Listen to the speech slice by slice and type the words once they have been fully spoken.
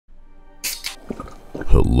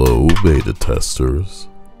Hello, beta testers.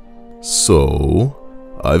 So,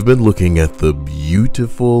 I've been looking at the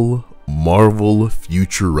beautiful Marvel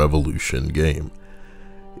Future Revolution game.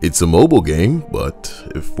 It's a mobile game, but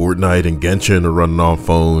if Fortnite and Genshin are running on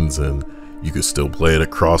phones and you could still play it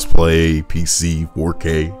at crossplay, PC,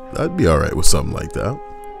 4K, I'd be alright with something like that.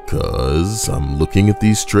 Cause I'm looking at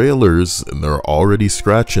these trailers and they're already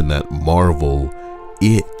scratching that Marvel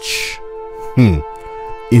itch.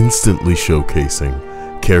 Instantly showcasing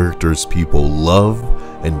characters people love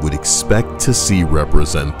and would expect to see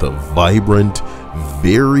represent the vibrant,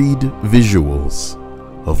 varied visuals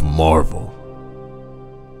of Marvel.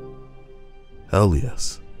 Hell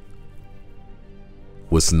yes.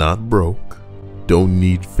 What's not broke, don't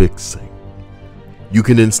need fixing. You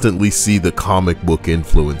can instantly see the comic book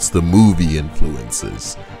influence, the movie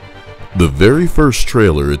influences. The very first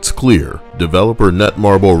trailer, it's clear, developer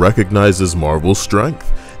Netmarble recognizes Marvel's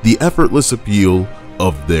strength, the effortless appeal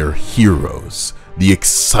of their heroes, the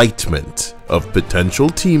excitement of potential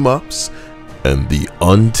team-ups, and the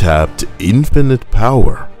untapped infinite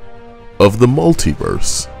power of the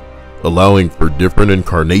multiverse, allowing for different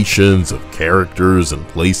incarnations of characters and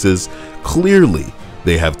places. Clearly,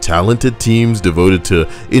 they have talented teams devoted to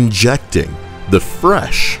injecting the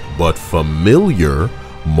fresh but familiar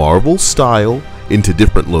Marvel style into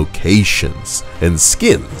different locations and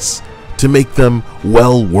skins to make them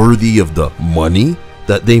well worthy of the money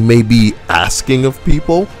that they may be asking of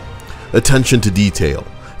people. Attention to detail,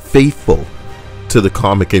 faithful to the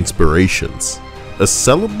comic inspirations, a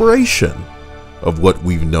celebration of what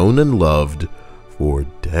we've known and loved for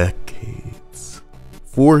decades.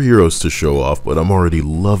 4 heroes to show off, but I'm already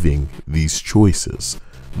loving these choices.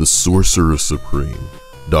 The Sorcerer Supreme.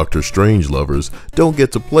 Doctor Strange lovers don't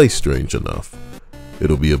get to play Strange enough.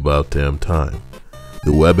 It'll be about damn time.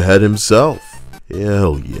 The Webhead himself.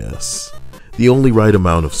 Hell yes. The only right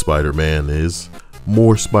amount of Spider-Man is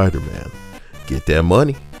more Spider-Man. Get that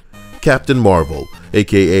money. Captain Marvel,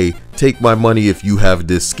 aka take my money if you have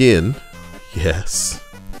this skin. Yes.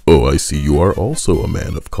 Oh, I see you are also a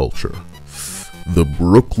man of culture. The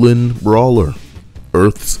Brooklyn Brawler,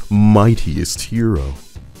 Earth's mightiest hero.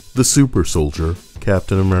 The Super Soldier,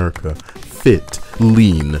 Captain America, fit,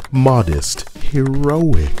 lean, modest,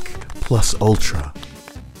 heroic, plus ultra.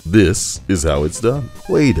 This is how it's done.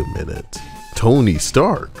 Wait a minute. Tony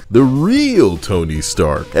Stark, the real Tony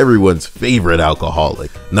Stark, everyone's favorite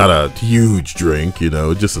alcoholic. Not a huge drink,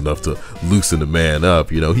 just enough to loosen a man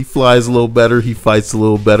up. He flies a little better, he fights a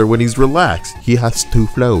little better when he's relaxed. He has to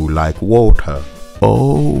flow like water.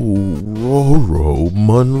 Oh, Roro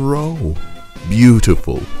Monroe.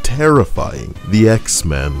 Beautiful, terrifying, the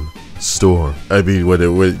X-Men, Storm. I mean, let's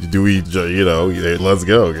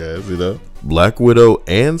go, guys, Black Widow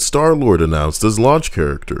and Star-Lord announced as launch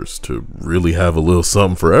characters to really have a little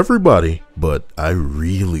something for everybody. But I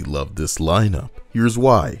really love this lineup. Here's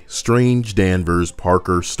why. Strange, Danvers,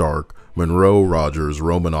 Parker, Stark, Monroe, Rogers,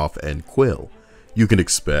 Romanoff, and Quill. You can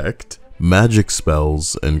expect magic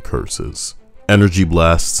spells and curses, energy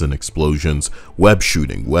blasts and explosions, web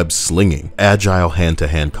shooting, web slinging, agile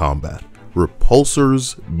hand-to-hand combat,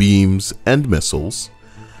 repulsors, beams, and missiles,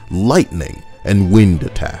 lightning and wind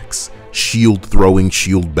attacks, shield throwing,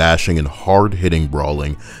 shield bashing, and hard-hitting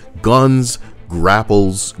brawling, guns,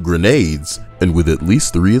 grapples, grenades, and with at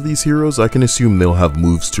least 3 of these heroes, I can assume they'll have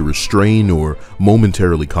moves to restrain or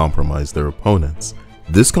momentarily compromise their opponents.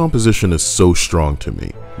 This composition is so strong to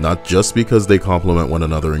me, not just because they complement one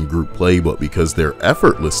another in group play, but because they're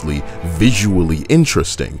effortlessly, visually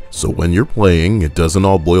interesting. So when you're playing, it doesn't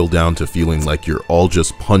all boil down to feeling like you're all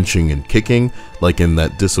just punching and kicking, like in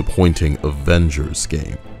that disappointing Avengers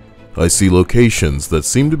game. I see locations that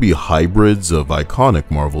seem to be hybrids of iconic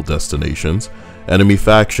Marvel destinations, enemy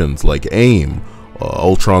factions like AIM,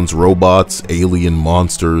 Ultron's robots, alien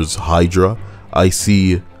monsters, Hydra. I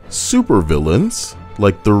see supervillains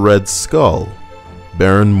like the Red Skull,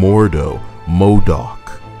 Baron Mordo,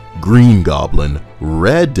 MODOK, Green Goblin,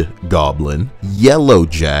 Red Goblin, Yellow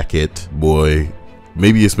Jacket. Boy,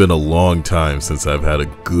 maybe it's been a long time since I've had a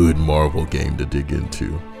good Marvel game to dig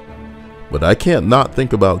into. But I can't not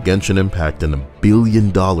think about Genshin Impact and $1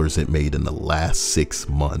 billion it made in the last 6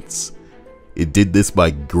 months. It did this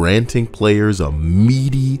by granting players a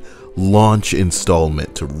meaty launch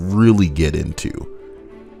installment to really get into.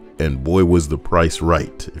 And boy was the price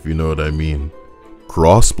right, if you know what I mean.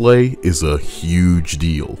 Crossplay is a huge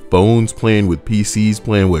deal. Phones playing with PCs,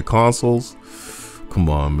 playing with consoles. Come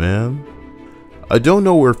on, man. I don't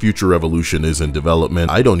know where Future Revolution is in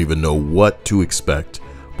development. I don't even know what to expect.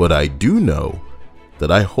 But I do know that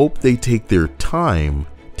I hope they take their time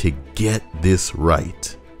to get this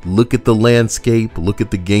right. look at the landscape, look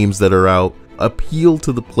at the games that are out, appeal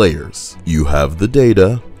to the players. You have the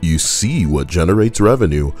data, you see what generates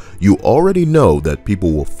revenue, you already know that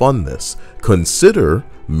people will fund this. Consider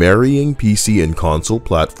marrying PC and console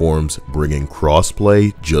platforms, bringing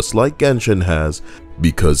crossplay just like Genshin has,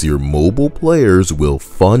 because your mobile players will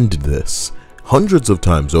fund this hundreds of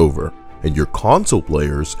times over, and your console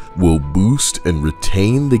players will boost and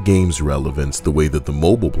retain the game's relevance the way that the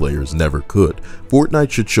mobile players never could.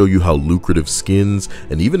 Fortnite should show you how lucrative skins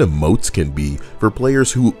and even emotes can be for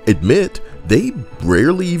players who admit they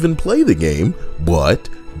rarely even play the game, but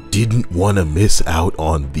didn't want to miss out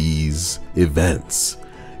on these events.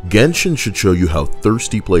 Genshin should show you how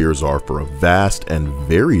thirsty players are for a vast and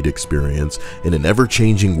varied experience in an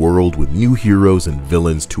ever-changing world with new heroes and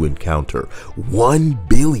villains to encounter. 1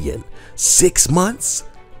 billion, 6 months?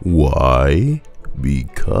 Why?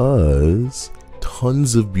 Because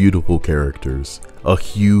tons of beautiful characters, a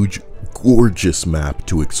huge, gorgeous map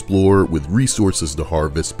to explore with resources to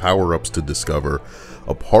harvest, power-ups to discover,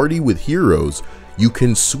 a party with heroes you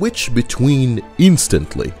can switch between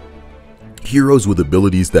instantly. Heroes with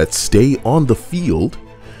abilities that stay on the field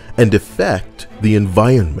and affect the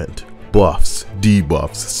environment, buffs,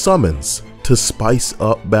 debuffs, summons to spice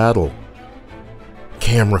up battle.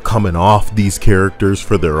 Camera coming off these characters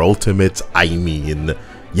for their ultimates, I mean,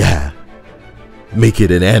 yeah, make it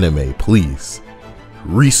an anime, please.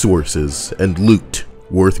 Resources and loot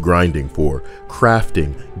worth grinding for,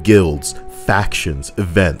 crafting, guilds, factions,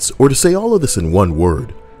 events, or to say all of this in one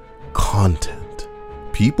word, content.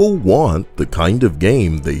 People want the kind of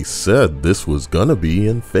game they said this was gonna be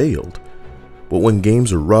and failed. But when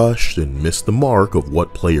games are rushed and miss the mark of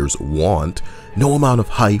what players want, no amount of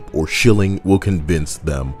hype or shilling will convince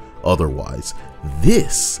them otherwise.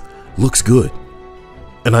 This looks good,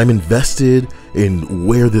 and I'm invested in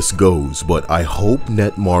where this goes, but I hope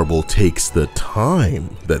Netmarble takes the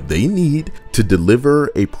time that they need to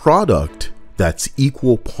deliver a product that's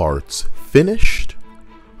equal parts finished,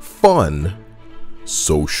 fun,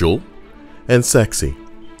 social, and sexy.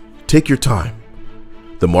 Take your time.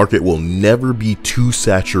 The market will never be too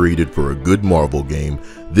saturated for a good Marvel game.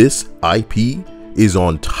 This IP is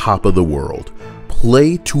on top of the world.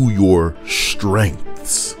 Play to your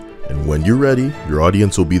strengths. And when you're ready, your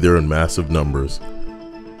audience will be there in massive numbers.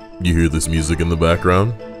 You hear this music in the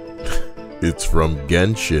background? It's from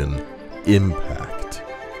Genshin Impact.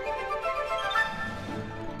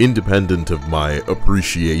 Independent of my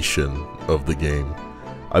appreciation of the game,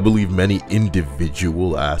 I believe many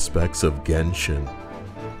individual aspects of Genshin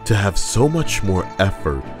to have so much more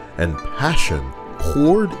effort and passion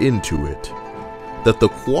poured into it that the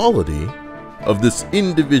quality of this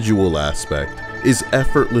individual aspect is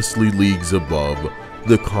effortlessly leagues above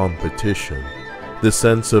the competition. The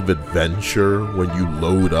sense of adventure when you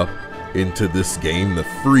load up into this game, the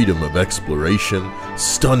freedom of exploration,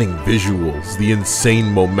 stunning visuals, the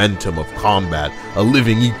insane momentum of combat, a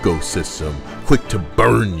living ecosystem, quick to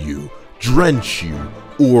burn you, drench you,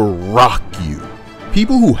 or rock you.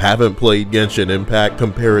 People who haven't played Genshin Impact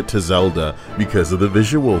compare it to Zelda because of the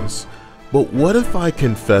visuals. But what if I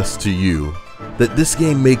confess to you that this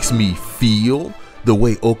game makes me feel the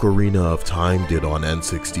way Ocarina of Time did on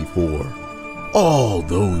N64? All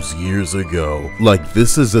those years ago. Like,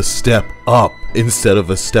 this is a step up instead of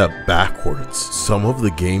a step backwards. Some of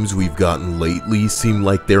the games we've gotten lately seem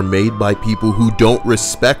like they're made by people who don't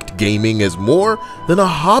respect gaming as more than a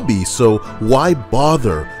hobby, so why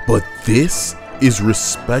bother? But this is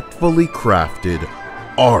respectfully crafted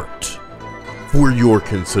art for your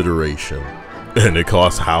consideration. And it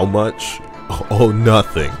costs how much? Oh,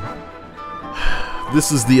 nothing.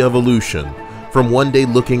 This is the evolution. From one day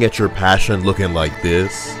looking at your passion looking like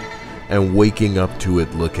this, and waking up to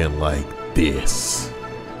it looking like this.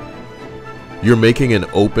 You're making an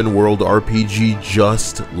open world RPG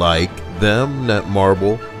just like them,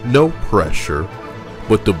 Netmarble. No pressure.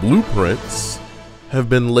 But the blueprints have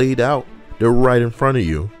been laid out. They're right in front of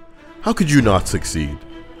you. How could you not succeed?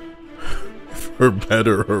 For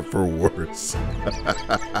better or for worse.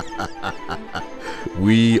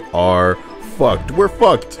 We are fucked. We're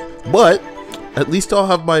fucked. But at least I'll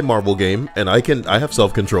have my Marvel game, and I have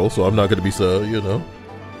self-control, so I'm not gonna be so, you know.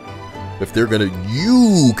 If they're gonna,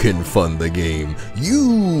 you can fund the game.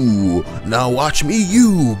 You! Now watch me,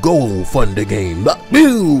 you go fund the game.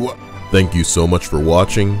 You! Thank you so much for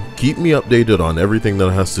watching. Keep me updated on everything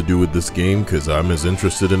that has to do with this game, because I'm as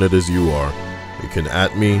interested in it as you are. You can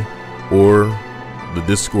 @ me, or the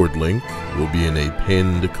Discord link will be in a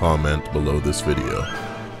pinned comment below this video.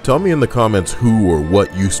 Tell me in the comments who or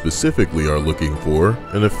what you specifically are looking for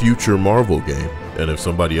in a future Marvel game, and if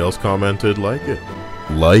somebody else commented, like it.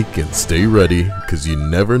 like, and stay ready, because you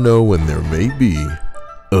never know when there may be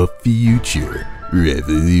a future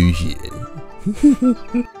revolution.